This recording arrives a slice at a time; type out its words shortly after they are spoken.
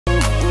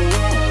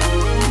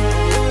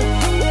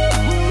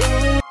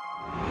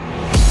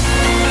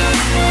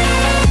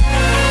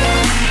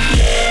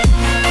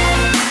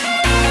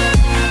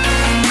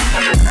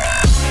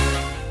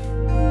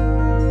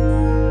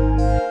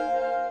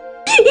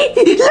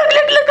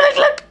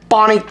Look.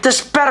 Bonnie,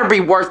 this better be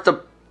worth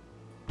the...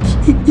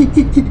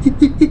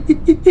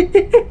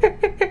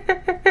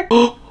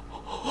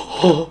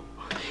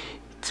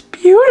 It's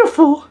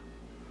beautiful.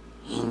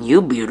 Ain't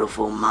you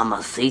beautiful,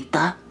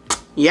 mamacita?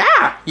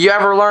 Yeah. You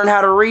ever learn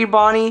how to read,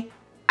 Bonnie?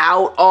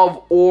 Out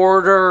of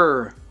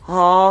order.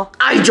 Huh?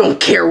 I don't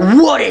care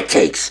what it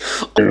takes.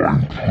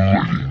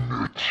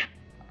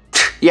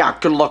 Yeah,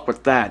 good luck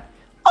with that.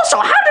 Also,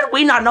 how did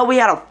we not know we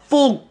had a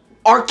full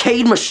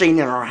arcade machine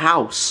in our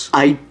house?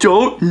 I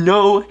don't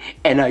know,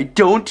 and I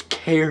don't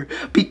care,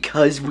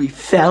 because we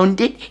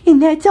found it,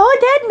 and that's all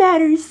that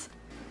matters.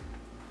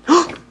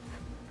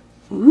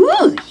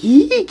 Ooh,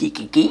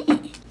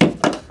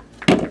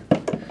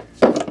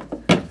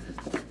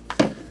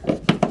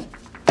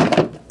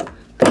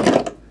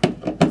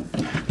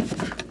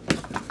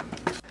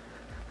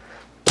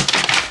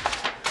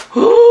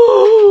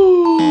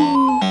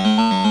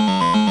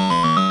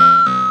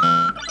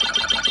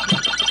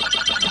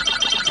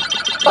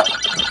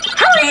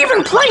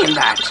 Even playing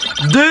that?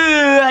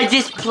 Duh, I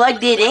just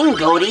plugged it in,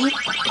 Goldie.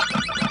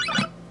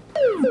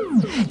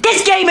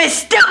 This game is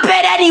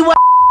stupid anyway!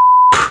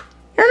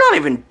 You're not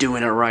even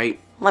doing it right.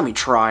 Let me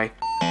try.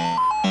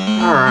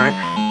 Alright.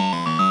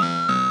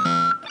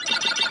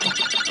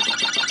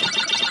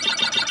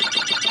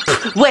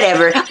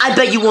 Whatever, I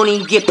bet you won't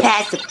even get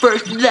past the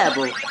first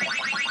level.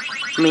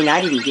 I mean,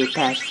 I didn't get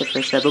past the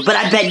first level, but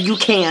I bet you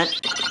can't.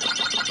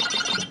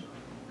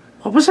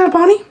 What was that,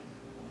 Bonnie?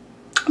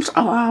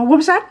 What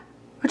was that?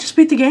 I just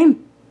beat the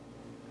game.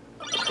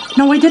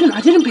 No, I didn't.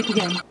 I didn't beat the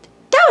game.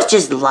 That was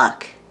just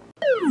luck.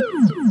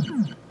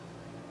 Boom!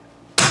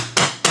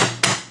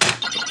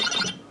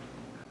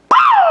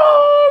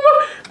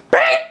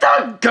 Beat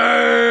the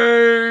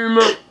game!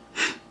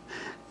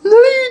 No,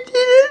 you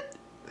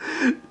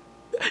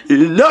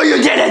didn't. No,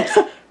 you didn't!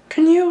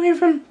 Can you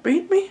even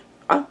beat me?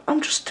 I'm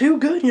just too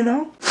good, you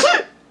know?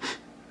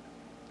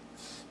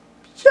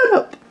 Shut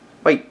up.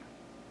 Wait.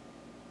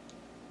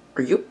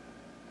 Are you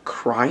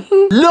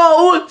crying?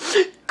 No!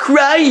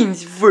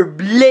 Crying's for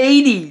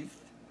ladies.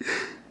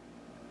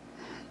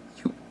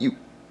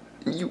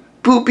 You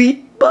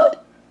poopy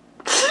butt.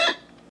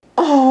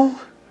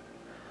 Oh.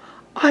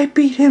 I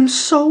beat him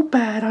so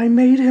bad I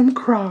made him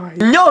cry.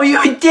 No,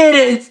 you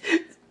didn't!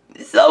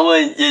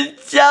 Someone's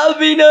just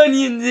chopping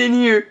onions in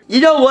here.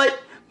 You know what?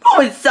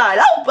 Go inside.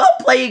 I'll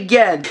play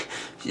again.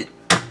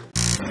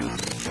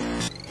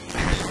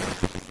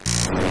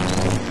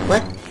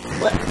 What?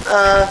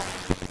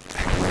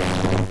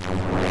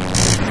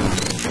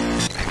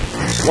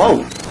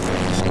 Whoa.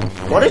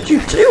 What did you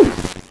do?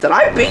 Did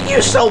I beat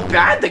you so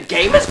bad the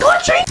game is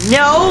glitching?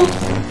 No!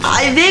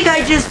 I think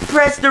I just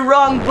pressed the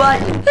wrong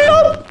button.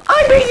 Nope.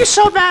 I beat you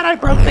so bad I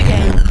broke the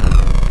game.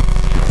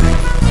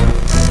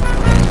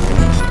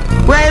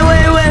 Wait.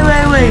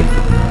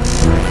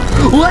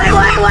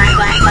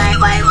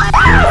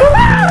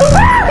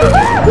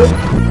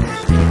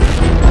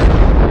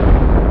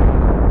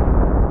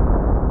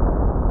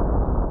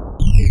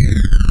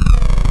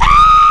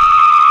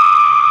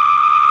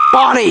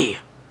 Bonnie!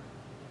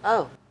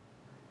 Oh.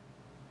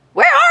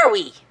 Where are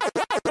we?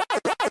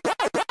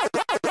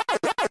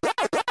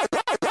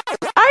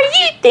 Are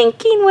you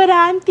thinking what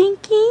I'm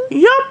thinking?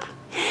 Yup.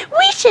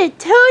 We should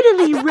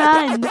totally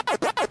run.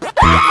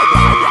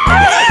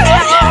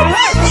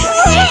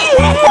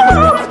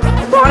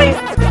 Bonnie!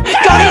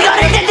 Got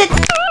it!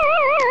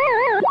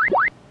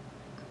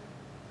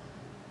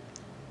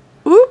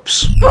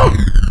 Oops.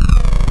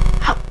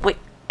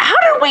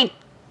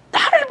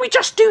 How did we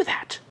just do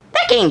that?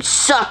 That game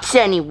sucks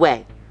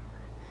anyway.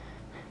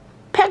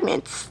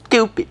 Pac-Man's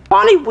stupid.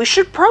 Bonnie, we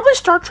should probably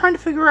start trying to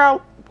figure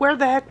out where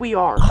the heck we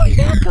are. Oh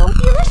yeah, Goldie,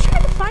 let's try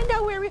to find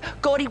out where we are.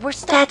 Goldie,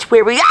 that's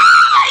where we are.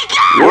 Oh my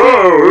God!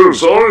 Whoa,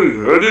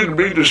 sorry, I didn't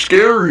mean to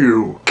scare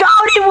you.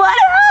 Goldie, what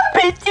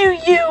happened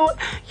to you?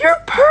 You're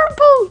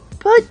purple,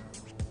 but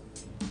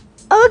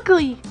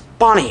ugly.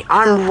 Bonnie,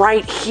 I'm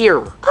right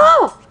here.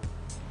 Oh.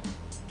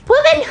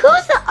 Well then,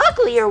 who's the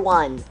uglier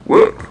one?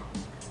 What?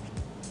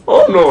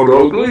 I'm not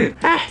ugly.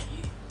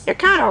 You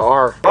kinda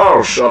are.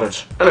 Oh, shut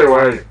it.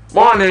 Anyway,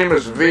 my name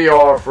is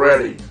VR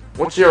Freddy.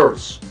 What's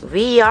yours?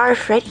 VR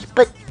Freddy?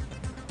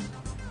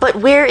 But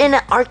we're in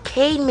an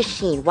arcade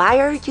machine. Why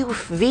are you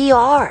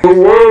VR? The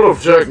world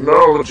of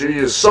technology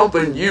is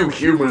something you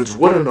humans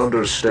wouldn't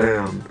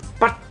understand.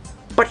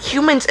 But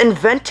humans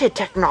invented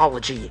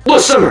technology.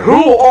 Listen,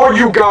 who are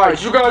you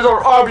guys? You guys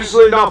are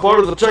obviously not part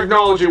of the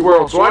technology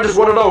world, so I just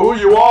want to know who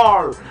you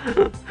are.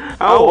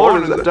 How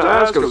hard is it to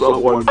ask of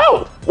someone?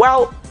 Oh,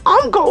 well,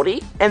 I'm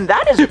Goldie, and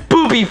that is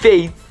Booby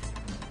Face.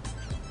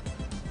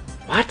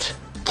 What?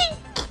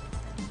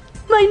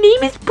 My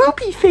name is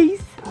Booby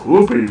Face.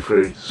 Whoopee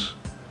face.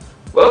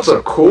 That's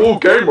a cool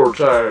gamer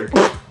tag.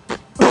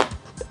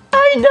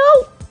 I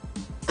know.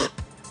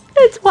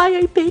 That's why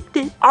I picked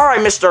it.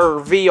 Alright,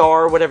 Mr.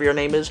 VR, whatever your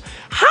name is,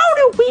 how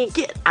do we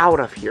get out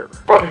of here?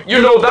 But,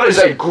 you know, that is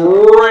a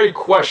great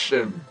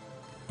question.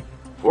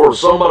 For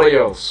somebody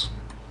else.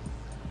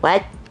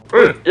 What?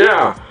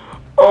 Yeah,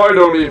 I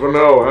don't even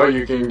know how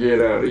you can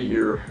get out of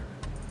here.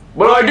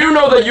 But I do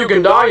know that you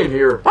can die in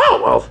here.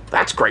 Oh, well,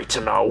 that's great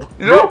to know.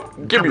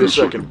 Yep, give me a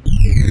second.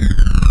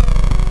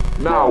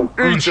 Now,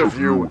 each of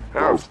you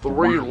have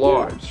 3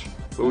 lives.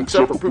 Well,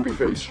 except for Poopy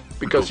Face,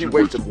 because he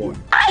wasted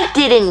one. I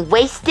didn't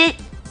waste it.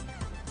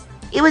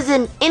 It was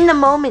an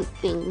in-the-moment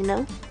thing, you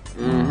know?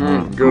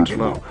 Good to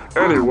know.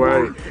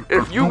 Anyway,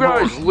 if you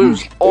guys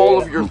lose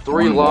all of your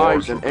 3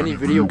 lives in any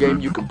video game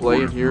you can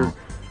play in here,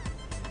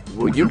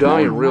 well, you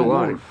die in real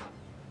life.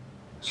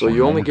 So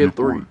you only get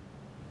 3.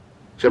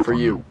 Except for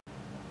you.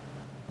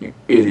 You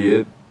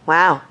idiot.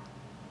 Wow.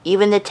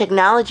 Even the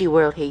technology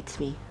world hates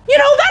me. You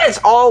know, that is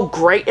all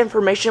great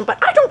information, but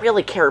I don't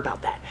really care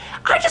about that.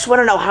 I just want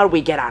to know how do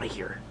we get out of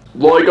here.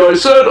 Like I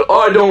said,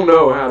 I don't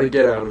know how to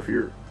get out of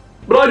here.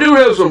 But I do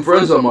have some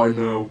friends I might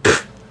know.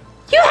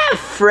 You have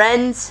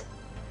friends?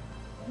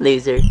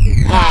 Loser.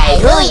 Hey,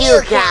 who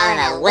you calling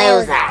a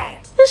loser?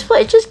 This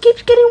way just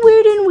keeps getting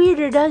weirder and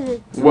weirder, doesn't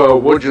it? Well,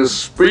 would you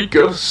speak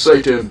of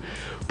Satan?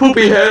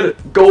 Poopyhead,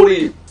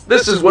 Goldie,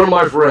 this is one of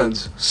my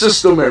friends,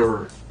 System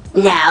Error.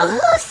 Now, who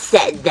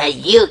said that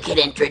you could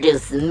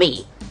introduce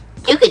me?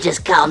 You could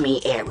just call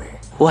me Error.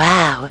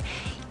 Wow.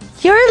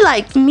 You're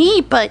like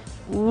me, but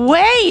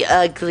way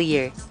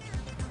uglier.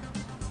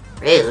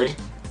 Rude.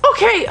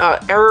 Okay,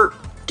 Error,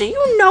 do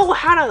you know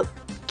how to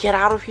get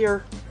out of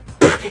here?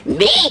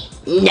 Me?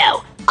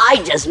 No.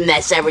 I just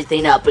mess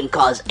everything up and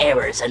cause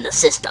errors in the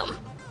system.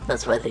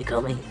 That's why they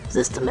call me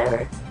System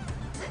Error.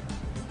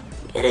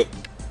 Get it?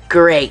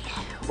 Great.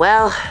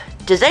 Well,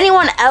 does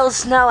anyone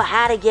else know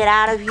how to get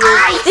out of here?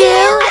 I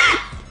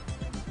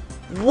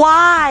do!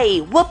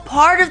 Why? What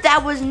part of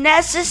that was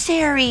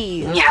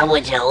necessary? Now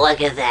would you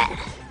look at that?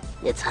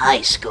 It's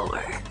high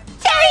score.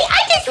 Sorry, I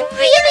just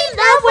really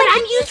love when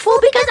I'm useful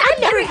because I'm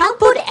never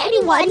helpful to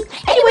anyone.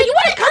 Anyway, you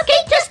want a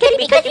cupcake? Just kidding,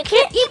 because you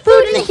can't eat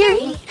food in the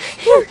hearing.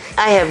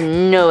 I have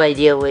no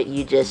idea what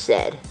you just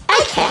said.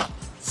 Okay,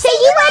 so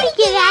you want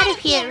to get out of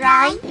here,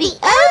 right? The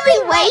only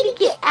way to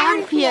get out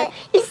of here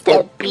is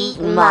to beat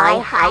my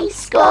high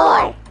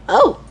score.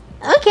 Oh,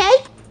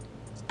 okay.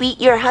 Beat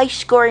your high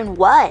score in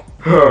what?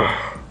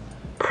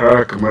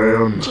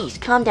 Pac-Man. Jeez,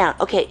 calm down.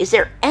 Okay, is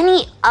there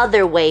any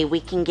other way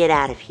we can get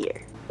out of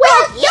here?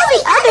 Well, the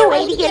only other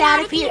way to get out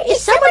of here is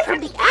someone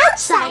from the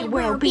outside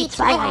world beats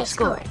my high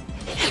score.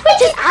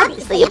 Which is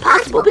obviously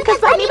impossible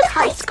because my name is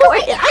High Score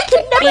and I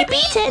can never be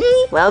beaten.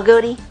 Well,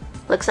 Goody,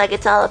 looks like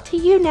it's all up to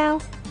you now.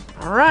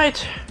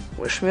 Alright,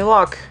 wish me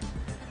luck,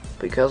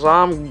 because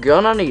I'm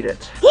gonna need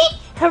it.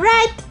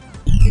 Alright.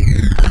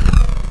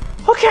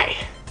 Okay,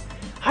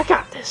 I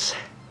got this.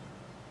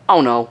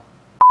 Oh no.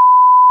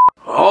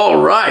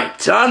 Alright,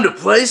 time to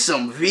play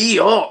some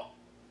VR.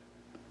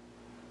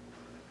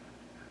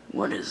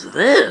 What is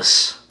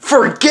this?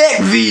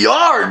 Forget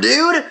VR,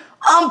 dude!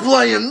 I'm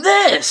playing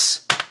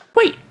this!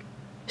 Wait,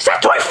 is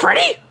that Toy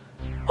Freddy?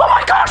 Oh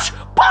my gosh,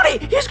 Bonnie,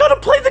 he's gonna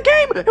play the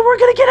game and we're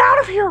gonna get out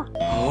of here.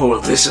 Oh,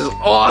 this is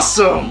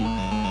awesome!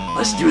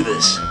 Let's do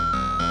this.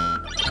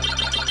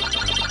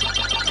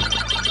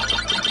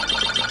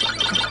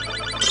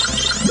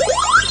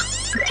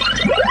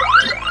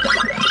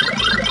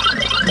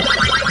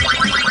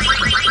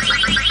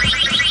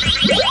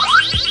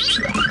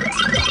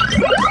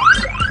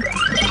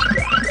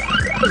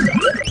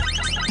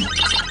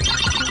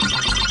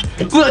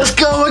 Let's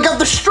go! I got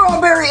the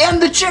strawberry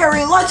and the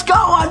cherry! Let's go!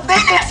 I'm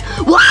finished!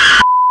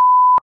 Wow!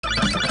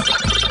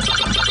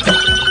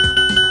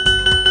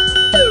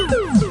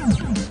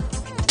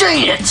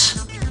 Dang it!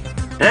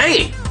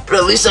 Hey, but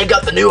at least I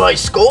got the new high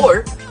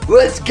score.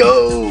 Let's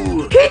go!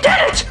 He did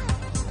it!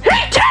 He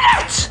did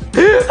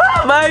it!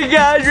 Oh my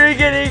gosh, we're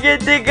gonna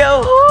get to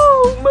go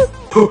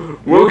home!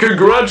 Well,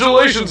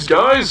 congratulations,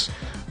 guys.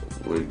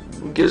 I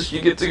guess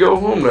you get to go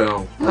home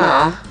now.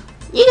 Aw,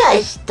 you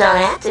guys don't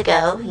have to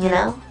go, you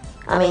know?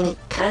 I mean, it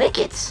kind of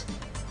gets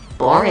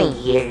boring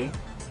here.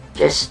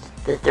 Just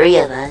the 3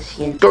 of us,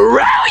 you know? Screw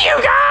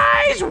you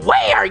guys!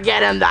 We are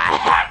getting the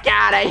heck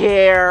out of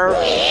here!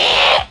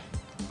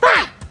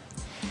 Fine.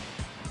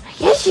 I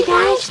guess you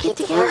guys get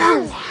to go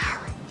home now.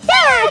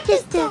 Yeah,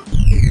 just go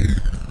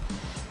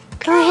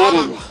ahead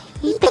and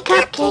eat the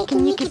cupcake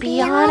and you can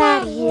be on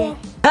out of here.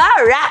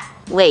 Alright!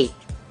 Wait,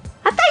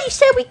 I thought you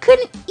said we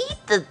couldn't eat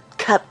the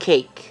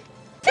cupcake.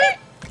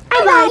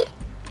 I lied.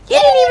 You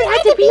didn't even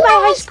have to beat my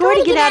high score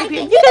to get out of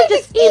here. You could have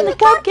just eaten the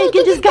cupcake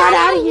and just got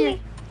out of here.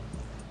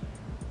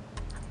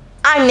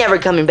 I'm never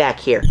coming back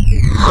here.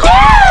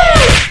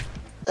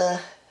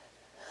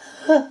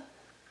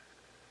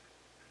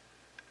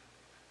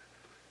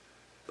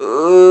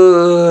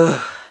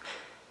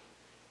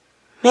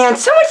 Man,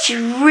 someone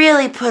should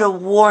really put a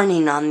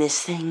warning on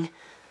this thing.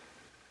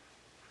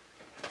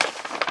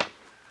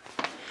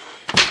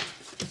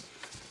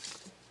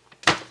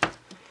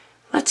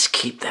 Let's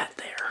keep that